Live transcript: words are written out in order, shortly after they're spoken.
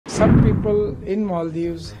Some people in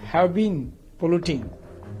Maldives have been polluting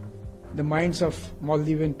the minds of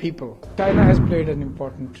Maldivian people. China has played an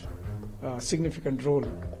important, significant role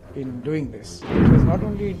in doing this. It was not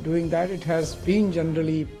only doing that, it has been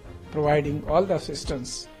generally providing all the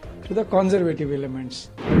assistance to the conservative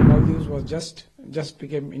elements. Maldives was just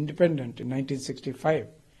became independent in 1965.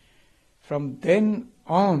 From then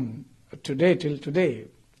on, today till today,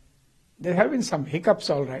 there have been some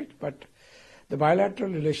hiccups, all right, but the bilateral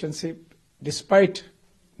relationship, despite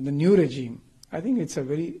the new regime, I think it's a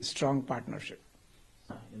very strong partnership.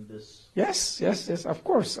 In this? Yes, of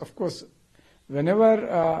course.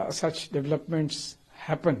 Whenever such developments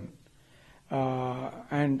happen,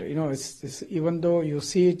 and it's even though you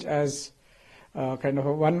see it as kind of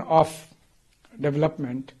a one-off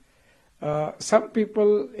development, some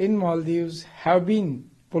people in Maldives have been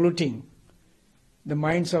polluting the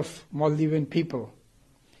minds of Maldivian people.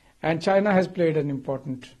 And China has played an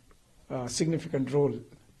important, significant role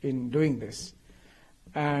in doing this.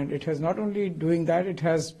 And it has not only doing that, it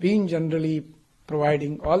has been generally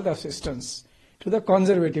providing all the assistance to the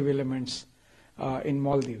conservative elements in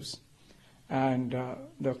Maldives. And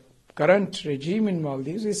the current regime in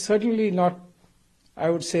Maldives is certainly not,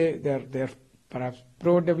 I would say, they're perhaps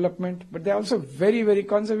pro-development, but they're also very, very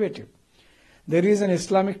conservative. There is an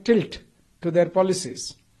Islamic tilt to their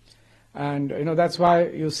policies. And that's why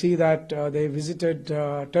you see that they visited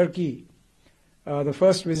Turkey. The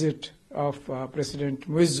first visit of President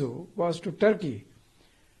Muizzu was to Turkey.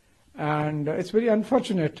 And it's very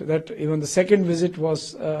unfortunate that even the second visit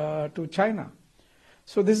was to China.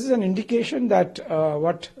 So this is an indication that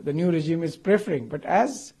what the new regime is preferring. But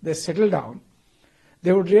as they settle down,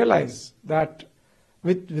 they would realize that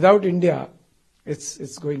without India,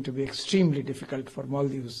 it's going to be extremely difficult for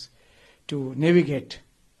Maldives to navigate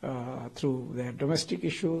through their domestic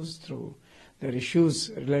issues, through their issues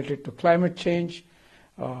related to climate change,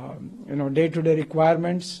 day-to-day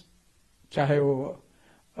requirements, चाहे वो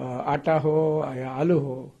आटा हो या आलू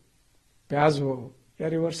हो, प्याज हो या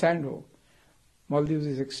river sand हो. Maldives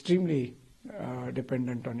is extremely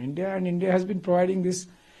dependent on India, and India has been providing this,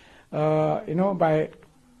 by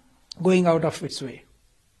going out of its way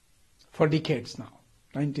for decades now,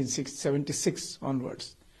 1976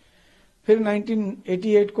 onwards. फिर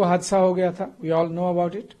 1988 को हादसा हो गया था. We all know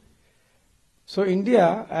about it. So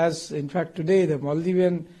India, as in fact today the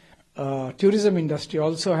Maldivian tourism industry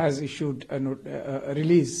also has issued a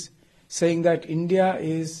release saying that India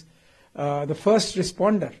is the first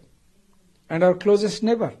responder and our closest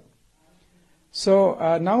neighbor. So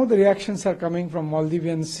now the reactions are coming from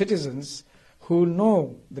Maldivian citizens who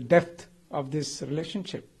know the depth of this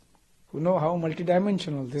relationship, who know how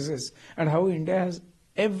multidimensional this is, and how India has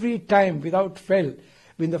every time, without fail,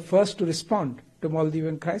 been the first to respond to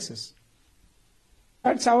Maldivian crisis.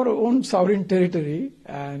 That's our own sovereign territory,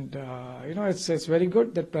 and it's very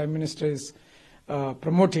good that Prime Minister is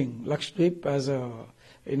promoting Lakshadweep as a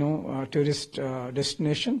tourist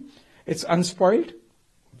destination. It's unspoiled,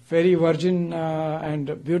 very virgin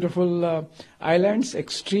and beautiful islands,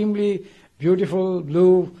 extremely beautiful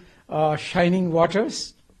blue shining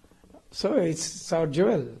waters. So it's our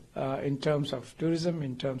jewel in terms of tourism,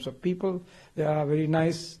 in terms of people. They are very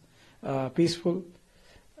nice, peaceful,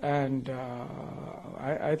 and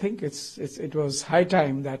I think it was high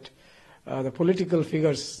time that the political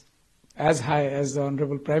figures as high as the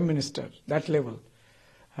Honorable Prime Minister, that level,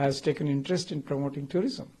 has taken interest in promoting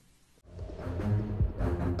tourism.